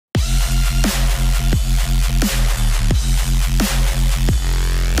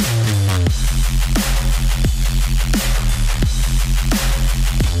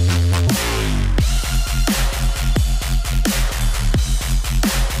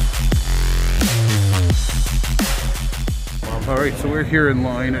All right, so we're here in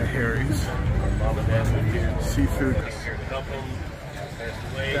line at Harry's. Seafood.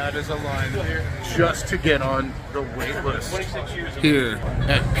 That is a line just to get on the wait list here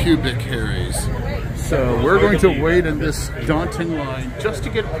at Pubic Harry's. So we're going to wait in this daunting line just to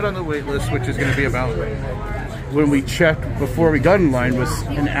get put on the wait list, which is going to be about, when we checked before we got in line, was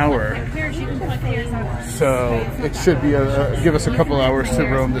an hour. So it should be give us a couple hours to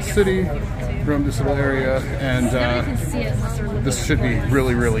roam the city, roam this little area, and this should be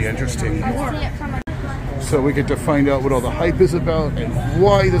really, really interesting. So we get to find out what all the hype is about and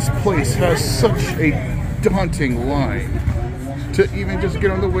why this place has such a daunting line to even just get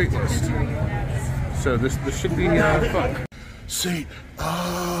on the wait list. So this should be fun. St.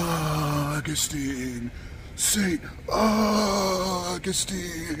 Augustine. St. Augustine.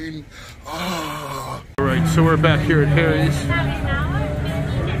 Ah. All right, so we're back here at Harry's,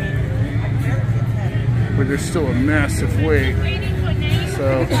 where there's still a massive wait.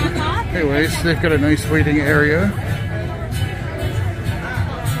 So, anyways, they've got a nice waiting area.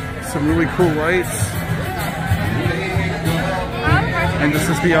 Some really cool lights. And this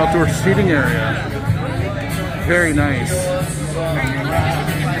is the outdoor seating area. Very nice.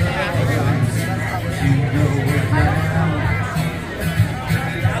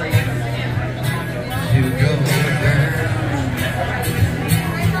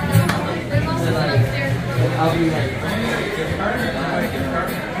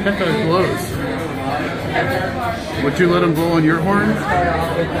 That guy blows. Would you let him blow on your horn?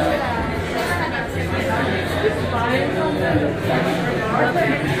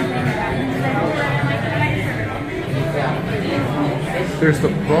 There's the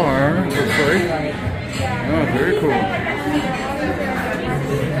bar, looks like. Oh, very cool.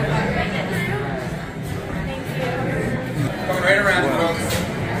 Coming right around, folks.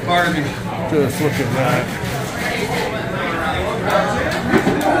 Pardon me. Just look at that.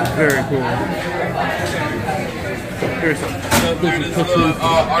 Very cool. Here's some pictures.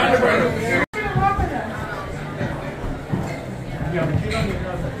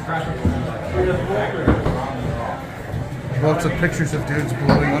 Lots of pictures of dudes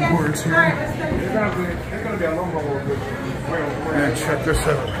blowing on horns here. And check this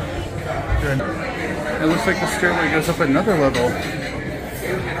out. It looks like the stairway goes up another level.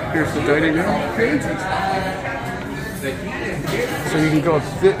 Here's the dining room. So you can go up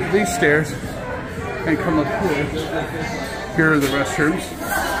these stairs and come up here. Here are the restrooms.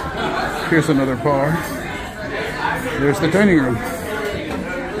 Here's another bar. There's the dining room.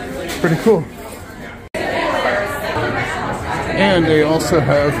 Pretty cool. And they also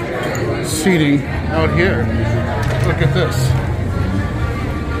have seating out here. Look at this.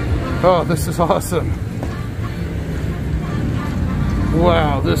 Oh, this is awesome.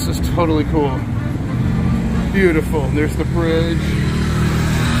 Wow, this is totally cool. Beautiful. There's the bridge.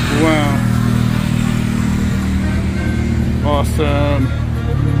 Wow. Awesome.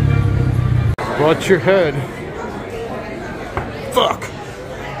 Watch your head. Fuck.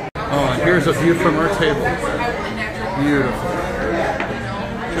 Oh, and here's a view from our table. Beautiful.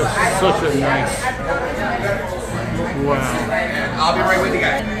 Just such a nice. Wow. I'll be right with you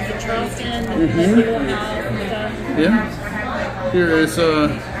guys. Yeah. Here is a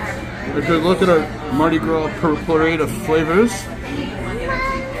good look at our Mardi Gras parade of flavors.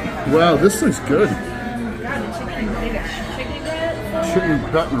 Wow, this looks good. Chicken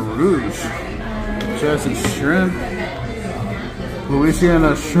Baton Rouge, Jazzy Shrimp,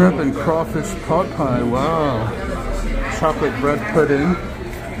 Louisiana Shrimp and Crawfish Pot Pie. Wow. Chocolate bread pudding,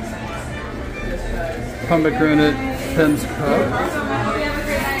 pomegranate Penn's Cup,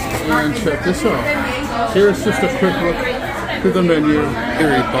 and check this out. Here's just a quick look through the menu.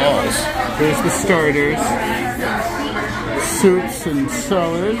 Harry balls. There's the starters, soups and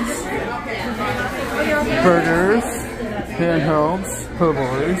salads, burgers, handhelds, po'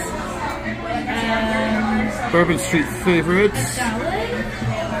 boys, Bourbon Street favorites,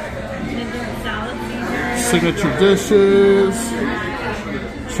 signature dishes,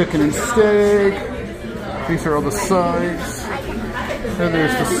 chicken and steak. These are all the sides. And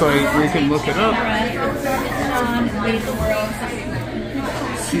there's the site where you can look it up.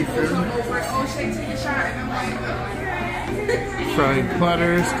 Seafood. Fried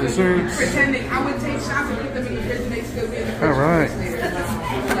platters, desserts. Alright.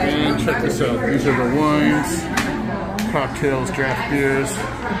 And check this out. These are the wines, cocktails, draft beers,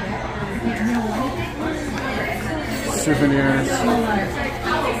 souvenirs.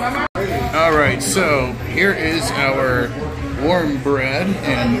 Alright, so here is our warm bread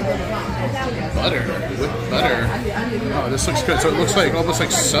and butter, with butter. Oh, this looks good. So it looks like almost like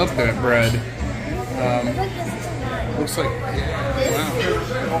sub bread. Looks like, wow.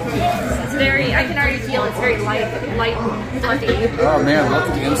 It's very, I can already feel it's very light and fluffy. Oh man, look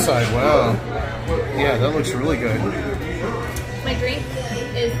at the inside, wow. Yeah, that looks really good. My drink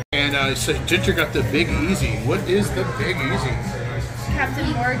is... And so Ginger got the Big Easy. What is the Big Easy?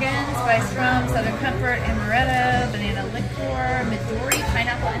 Captain Morgan, spiced rum, Southern Comfort, amaretto, banana liqueur, Midori,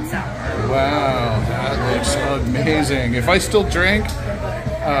 pineapple, and sour. Wow, that looks amazing. If I still drank,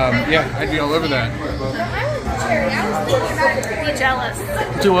 yeah, I'd be all over that. Be jealous.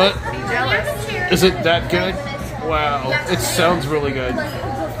 Do what? Be jealous. Is it that good? Wow, it sounds really good.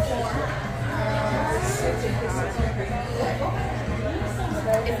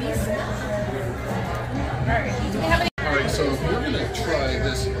 Alright, so we're gonna try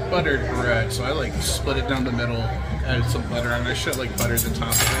this buttered bread. So I like split it down the middle, added some butter, and I should like butter the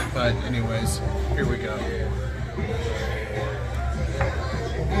top of it, but anyways, here we go.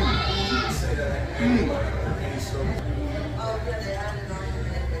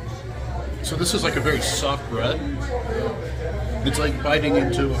 So this is like a very soft bread. It's like biting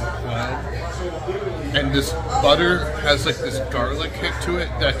into a cloud. And this butter has like this garlic kick to it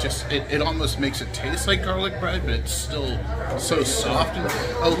that just, it almost makes it taste like garlic bread, but it's still so soft and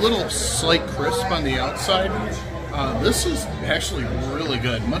a little slight crisp on the outside. This is actually really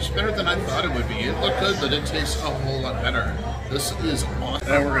good, much better than I thought it would be. It looked good, but it tastes a whole lot better. This is awesome.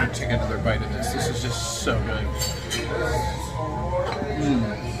 And we're gonna take another bite of this. This is just so good.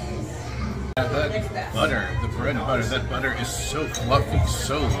 That butter, the bread and butter, that butter is so fluffy,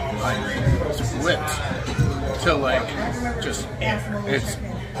 so light. It's whipped to like, just, it's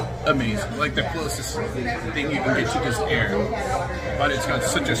amazing. Like the closest thing you can get to just air. But it's got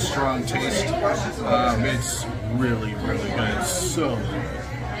such a strong taste. It's really, really good. It's so good.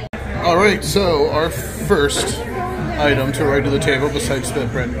 Alright, so our first item to ride to the table besides the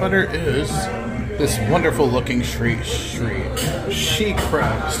bread and butter is this wonderful looking she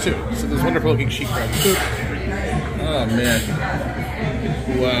crab soup. So this wonderful looking she crab soup. Oh man.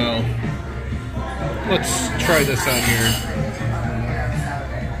 Wow. Let's try this out here.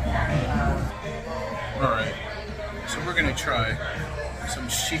 Alright. So we're gonna try some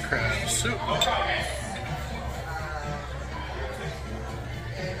she crab soup.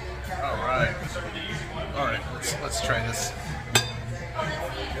 Alright. Alright, let's try this.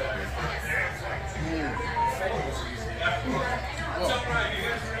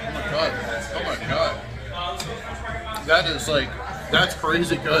 Oh my god. That is like, that's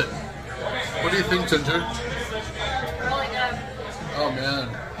crazy good. What do you think, Ginger? Really good. Oh man.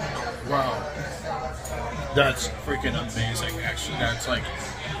 Wow. That's freaking amazing, actually. That's like,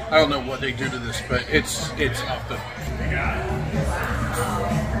 I don't know what they do to this, but it's off the...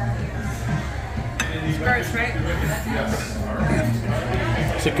 It's gross, right?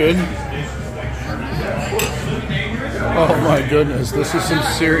 Is it good? Oh my goodness, this is some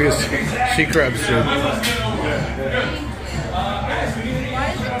serious she crab soup.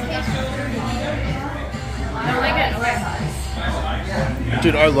 I like it.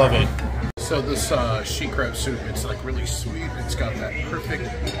 Dude, I love it. So this she crab soup, it's like really sweet. It's got that perfect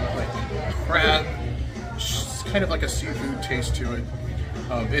like crab, it's kind of like a seafood taste to it.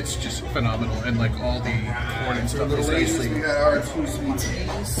 It's just phenomenal, and like all the corn and stuff is nicely.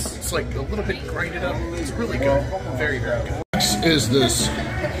 It's like a little bit grinded up. It's really good, very, very good. Next is this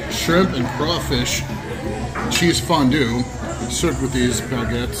shrimp and crawfish cheese fondue served with these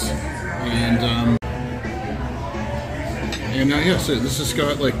baguettes, and yeah, so this has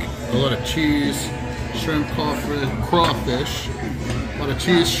got like a lot of cheese, shrimp, crawfish, a lot of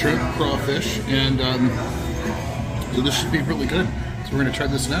cheese, shrimp, crawfish, and so this should be really good. So we're gonna try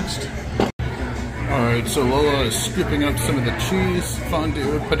this next. All right, so Lola is scooping up some of the cheese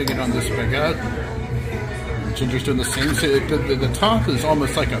fondue, putting it on this baguette. Ginger's doing the same. So the top is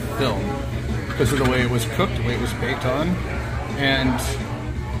almost like a film because of the way it was cooked, the way it was baked on, and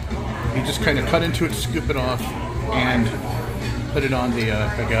you just kind of cut into it, scoop it off, and put it on the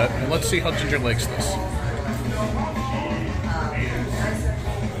baguette. And let's see how Ginger likes this.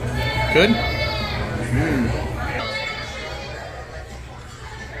 Good? Mm.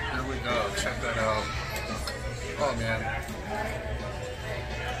 There we go. Check that out. Oh man.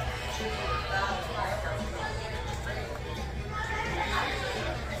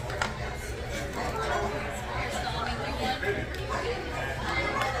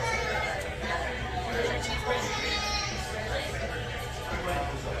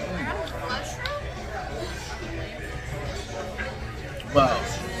 Wow.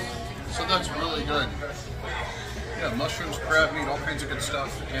 So that's really good. Yeah, mushrooms, crab meat, all kinds of good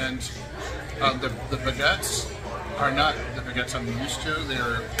stuff. And the baguettes, are not the baguettes I'm used to.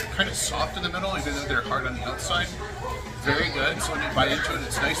 They're kind of soft in the middle, even though they're hard on the outside. Very good. So when you bite into it,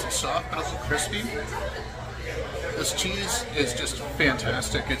 it's nice and soft, but also crispy. This cheese is just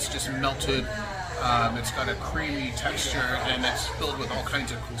fantastic. It's just melted. It's got a creamy texture, and it's filled with all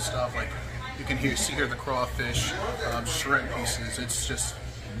kinds of cool stuff. Like you can see here the crawfish, shrimp pieces. It's just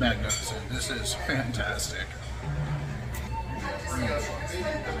magnificent. This is fantastic.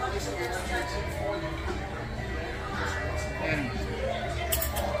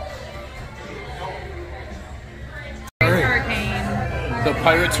 Hurricane. The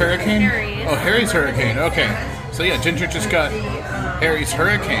Pirate's Hurricane? Harry's. Oh, Harry's Hurricane. Okay. So yeah, Ginger just got Harry's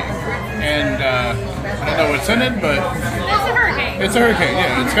Hurricane. And I don't know what's in it, but... It's a hurricane. It's a hurricane,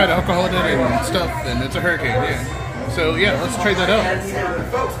 yeah. It's got alcohol in it and stuff, and it's a hurricane, yeah. So yeah, let's try that out.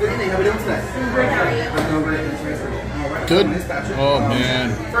 Folks, good evening. How we doing today? Good? Oh man.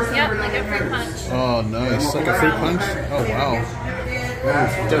 Yep, like a fruit punch. Oh nice. Like a fruit punch? Oh wow.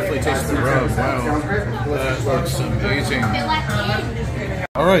 Definitely tastes the rub. Wow. That looks amazing.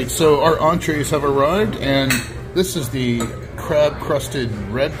 Alright, so our entrees have arrived, and this is the crab crusted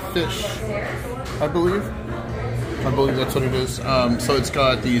redfish, I believe. I believe that's what it is. So it's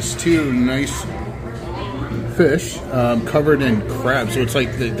got these two nice fish covered in crab. So it's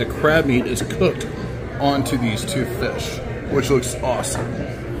like the crab meat is cooked onto these two fish, which looks awesome.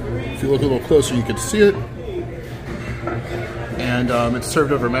 If you look a little closer, you can see it. And it's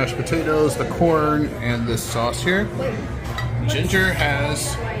served over mashed potatoes, the corn, and this sauce here. Ginger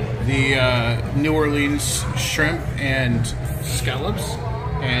has the New Orleans shrimp and scallops,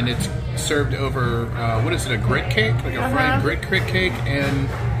 and it's served over, what is it, a grit cake? Like a fried grit cake, and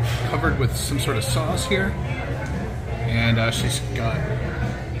covered with some sort of sauce here. And she's got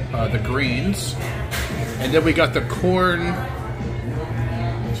the greens. And then we got the corn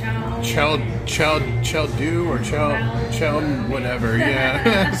chowdew or chow whatever.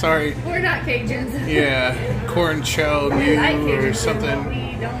 Yeah, sorry. We're not Cajuns. Yeah, corn chowdew or something.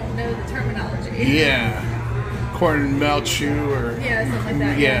 We don't know the terminology. Yeah, corn malchew or something like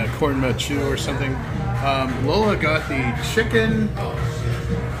that. Yeah, corn malchew or something. Lola got the chicken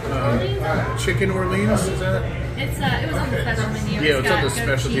Orleans. Is that? It's it was on the special menu. Yeah, it's on the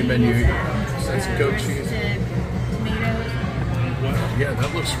specialty menu. It's goat cheese. Tomatoes. Yeah,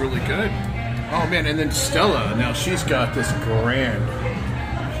 that looks really good. Oh man, and then Stella, now she's got this grand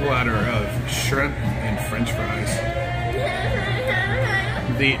platter of shrimp and French fries.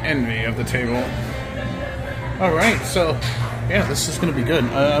 The envy of the table. Alright, so yeah, this is going to be good.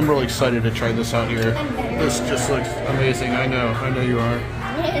 I'm really excited to try this out here. This just looks amazing. I know you are.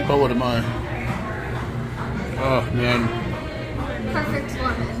 But what am I? Oh man. Perfect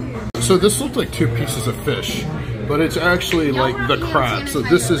lemon. So this looked like two pieces of fish, but it's actually like the crab. So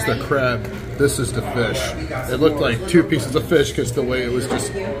this is the crab, this is the fish. It looked like two pieces of fish because the way it was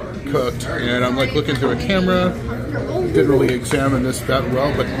just cooked. And I'm like looking through a camera, didn't really examine this that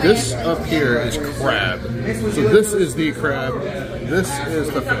well, but this up here is crab. So this is the crab, this is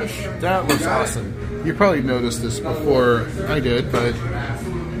the fish. That looks awesome. You probably noticed this before I did, but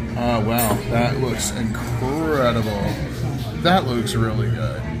oh wow, that looks incredible. That looks really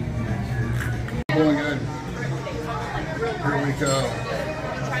good. Going in. Here we go.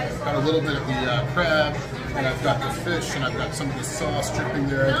 Got a little bit of the crab, and I've got the fish, and I've got some of the sauce dripping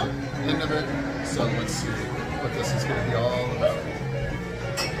there at the end of it. So let's see what this is going to be all about.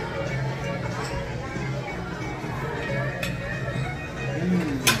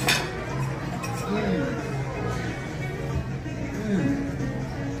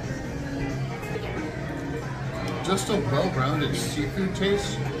 Just a well-rounded seafood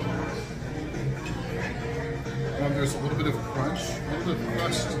taste. There's a little bit of crunch, a little bit of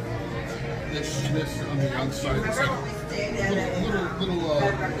crust-ishness on the outside. It's like a little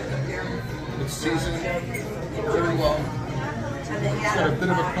it's seasoned very well. It's got a bit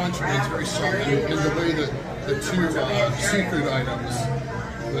of a crunch, but it's very soft. And the way that the two seafood items,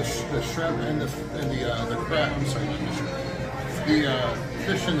 the shrimp and the crab, I'm sorry, not the shrimp, the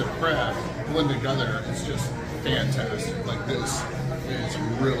fish and the crab blend together, it's just fantastic. Like this is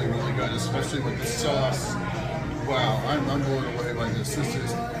really, really good, especially with the sauce. Wow, I'm blown away by this. This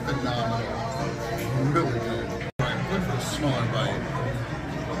is phenomenal. Really good. Right, good for a smaller bite.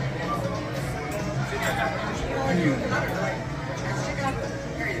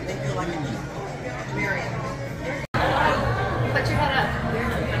 Put your head up.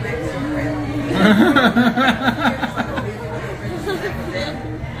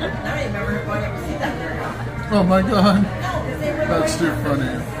 Oh my god. That's too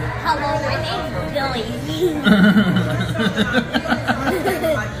funny. Hello, my name's Billy.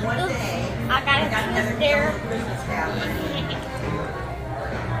 I got there.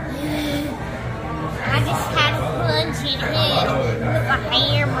 I just had a punch in it with a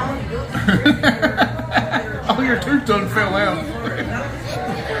hammer. Oh, your tooth done fell out.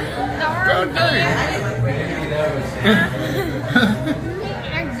 God dang.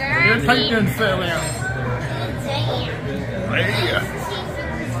 Your tooth done fell out. Yeah.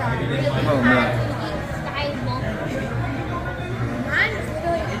 Oh no.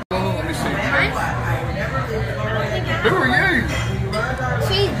 Oh, let me see. Who are you?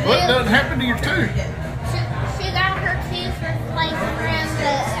 What done happened to your tooth? She got her tooth replaced from the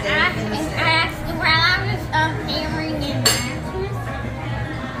I asked her while I was hammering in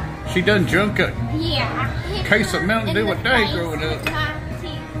mattress. She done drunk a Yeah. case of Mountain Dew a day growing up. up.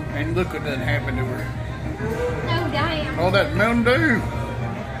 And look what done happened to her. No damn. All that Mountain Dew.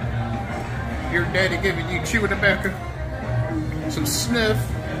 Your daddy giving you chewing tobacco. Some snuff.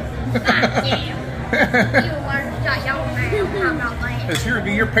 Damn. You learn to shut your mouth. How about that? Does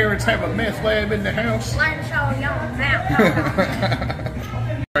your parents have a meth lab in the house? Learn to shut your mouth.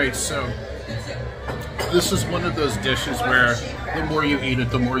 Alright, so this is one of those dishes where the more you eat it,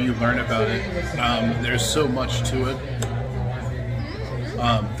 the more you learn about it. There's so much to it.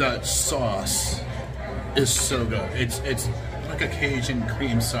 That sauce is so good. It's like a Cajun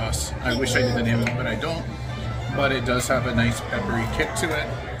cream sauce. I wish I knew the name of it, but I don't. But it does have a nice peppery kick to it.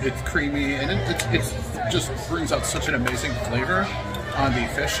 It's creamy, and it just brings out such an amazing flavor on the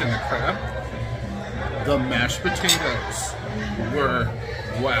fish and the crab. The mashed potatoes were,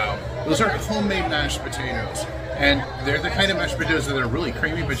 wow. Those are homemade mashed potatoes. And they're the kind of mashed potatoes that are really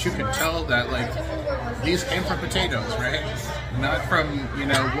creamy, but you can tell that, like, these came from potatoes, right? Not from, you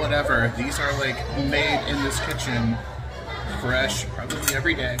know, whatever. These are, like, made in this kitchen, fresh, probably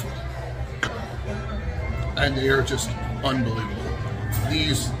every day. And they are just unbelievable.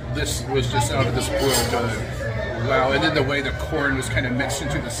 This was just out of this world good. Wow, and then the way the corn was kind of mixed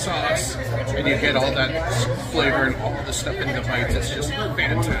into the sauce, and you get all that flavor and all the stuff in the bites, it's just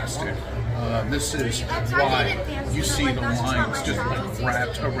fantastic. This is why you see the lines just like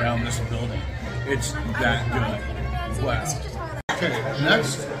wrapped around this building. It's that good. Wow. Okay,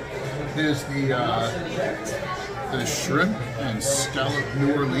 next is the shrimp and scallop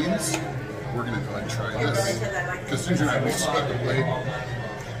New Orleans. We're gonna go ahead and try this because Ginger and I, we split the plate.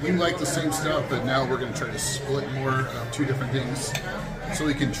 We like the same stuff, but now we're gonna try to split more of two different things so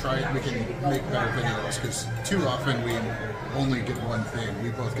we can try it. We can make better videos because too often we only get one thing. We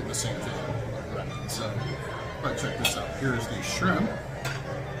both get the same thing. So, but check this out. Here's the shrimp.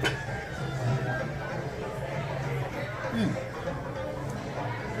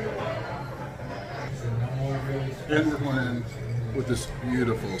 And we're going in with this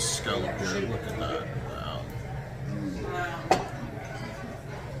beautiful scallop here. Look at that. Wow.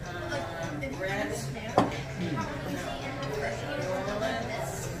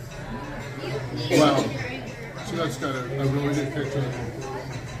 Wow. So that's got a really good kick to it.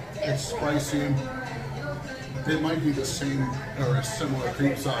 It's spicy. It might be the same or a similar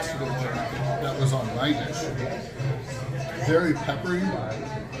cream sauce to the one that was on my dish. Very peppery,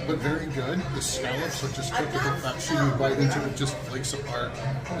 but very good. The scallops are just typical action. You bite into it, just flakes apart.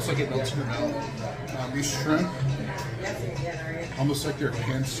 It's like it melts in your mouth. These shrimp, almost like they're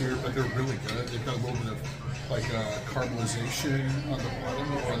hand seared, but they're really good. They've got a little bit of like caramelization on the bottom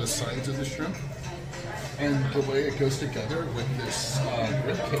or the sides of the shrimp. And the way it goes together with this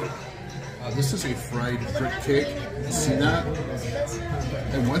grit cake. This is a fried grit cake. You see that?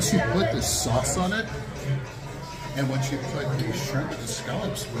 And once you put this sauce on it, and once you put the shrimp and the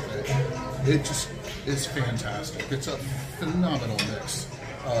scallops with it, it just is fantastic. It's a phenomenal mix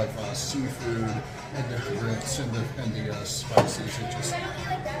of seafood and the grits and the spices. It just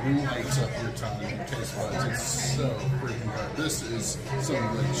lights up your tongue and taste buds. It's so freaking good. This is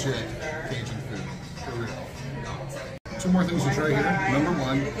some legit Cajun food, for real. Two more things to try here. Number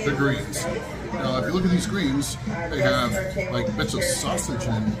one, the greens. Now, if you look at these greens, they have like bits of sausage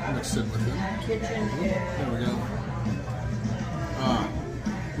mixed in with them. There we go.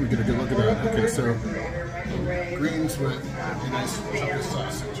 We get a good look at that. Okay, so greens with a nice chunk of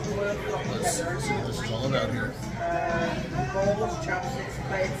sausage. Let's see what this is all about here. Bowls, chopsticks,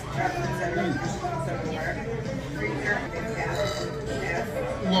 plates, chopsticks,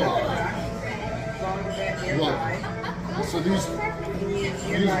 Whoa. So these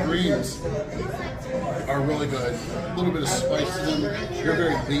greens are really good. A little bit of spice to them. They're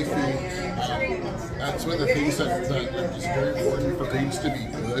very leafy. That's one of the things that is very important for greens to be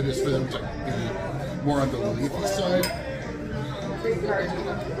good, is for them to be more on the leafy side.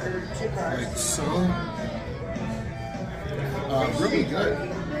 Like so. Really good.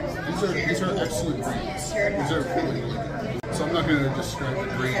 These are excellent greens. These are really, really good. So I'm not going to describe the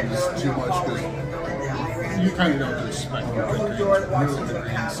greens too much because you kind of know to expect good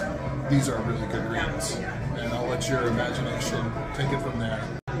greens. These are really good greens. And I'll let your imagination take it from there.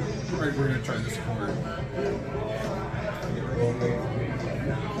 All right, we're going to try this corn.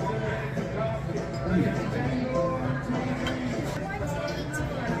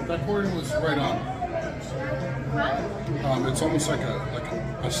 That corn was right on. It's almost like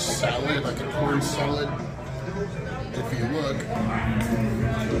a salad, like a corn salad. If you look,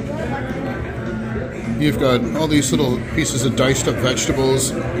 you've got all these little pieces of diced up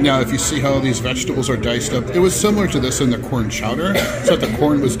vegetables. Now, if you see how these vegetables are diced up, it was similar to this in the corn chowder. So the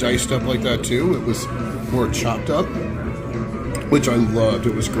corn was diced up like that too. It was more chopped up, which I loved.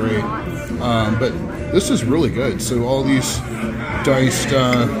 It was great. But this is really good. So all these diced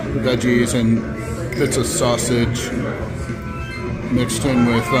veggies and bits of sausage mixed in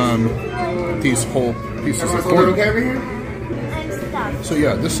with these whole pieces of corn. So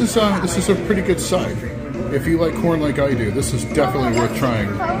yeah, this is a pretty good side. If you like corn like I do, this is definitely worth trying.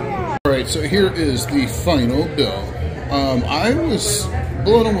 All right, so here is the final bill. I was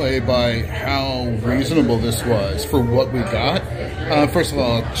blown away by how reasonable this was for what we got. First of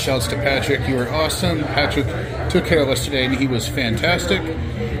all, shouts to Patrick. You were awesome. Patrick took care of us today, and he was fantastic.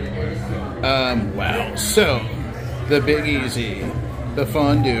 Wow. So, the Big Easy, the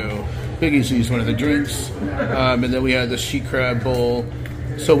fondue. Big Easy is one of the drinks. And then we had the sheet crab bowl.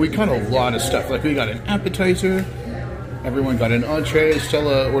 So we got a lot of stuff. Like we got an appetizer. Everyone got an entree.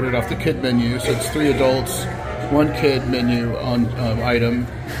 Stella ordered off the kid menu. So it's 3 adults, 1 kid menu on item.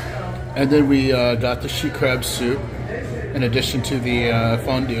 And then we got the sheet crab soup in addition to the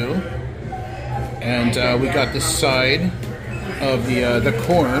fondue. And we got the side of the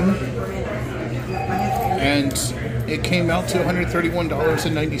corn. And it came out to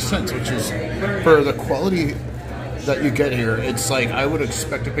 $131.90, which is, for the quality that you get here, it's like I would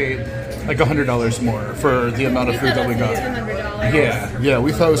expect to pay like $100 more for the amount of food that we got. Yeah,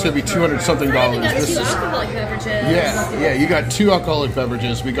 we thought it was going to be $200-something. This is, yeah, you got 2 alcoholic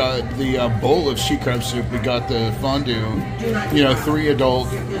beverages. We got the bowl of sheet crab soup. We got the fondue. 3 adult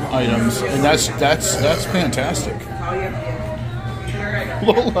items, and that's fantastic.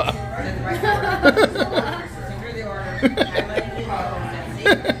 Lola.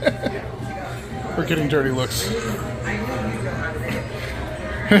 We're getting dirty looks.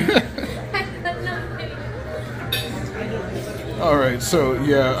 All right, so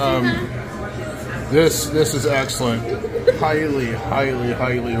yeah, this is excellent. Highly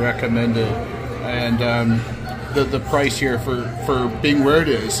recommended. And the price here for being where it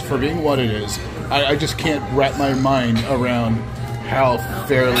is, for being what it is, I just can't wrap my mind around how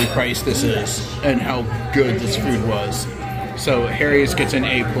fairly priced this is and how good this food was. So Harry's gets an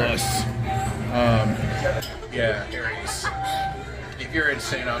A+. Yeah, Harry's. If you're in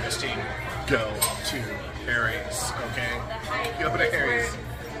St. Augustine, go to Harry's, okay? Go to Harry's.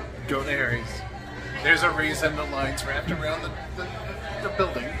 Go to Harry's. There's a reason the line's wrapped around the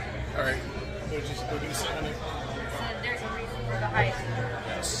building. All right. They're just going to say it. There's a reason for the hype.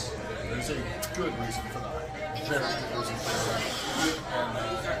 Yes. There's a good reason for the hype. Very good reason for the hype.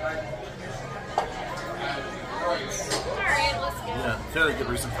 Alright, let's go. Yeah, very good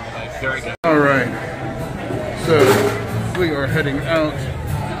reason for the hype. Very good. All right. So we are heading out.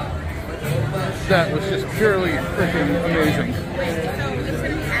 That was just purely freaking amazing.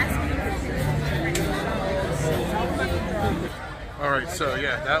 Alright, so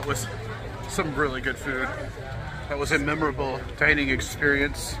yeah, that was some really good food. That was a memorable dining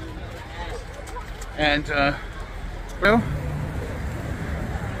experience. And, well,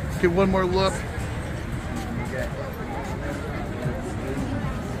 get one more look.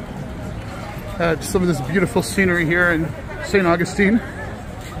 At some of this beautiful scenery here in St. Augustine.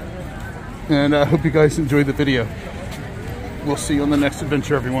 And I hope you guys enjoyed the video. We'll see you on the next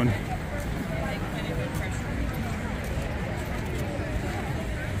adventure, everyone.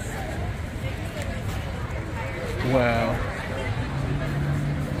 Wow.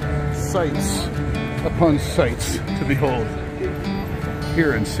 Sights upon sights to behold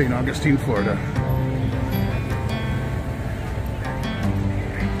here in St. Augustine, Florida.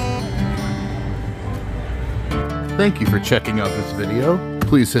 Thank you for checking out this video.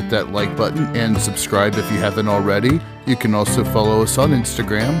 Please hit that like button and subscribe if you haven't already. You can also follow us on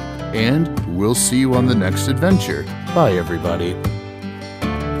Instagram, and we'll see you on the next adventure. Bye, everybody.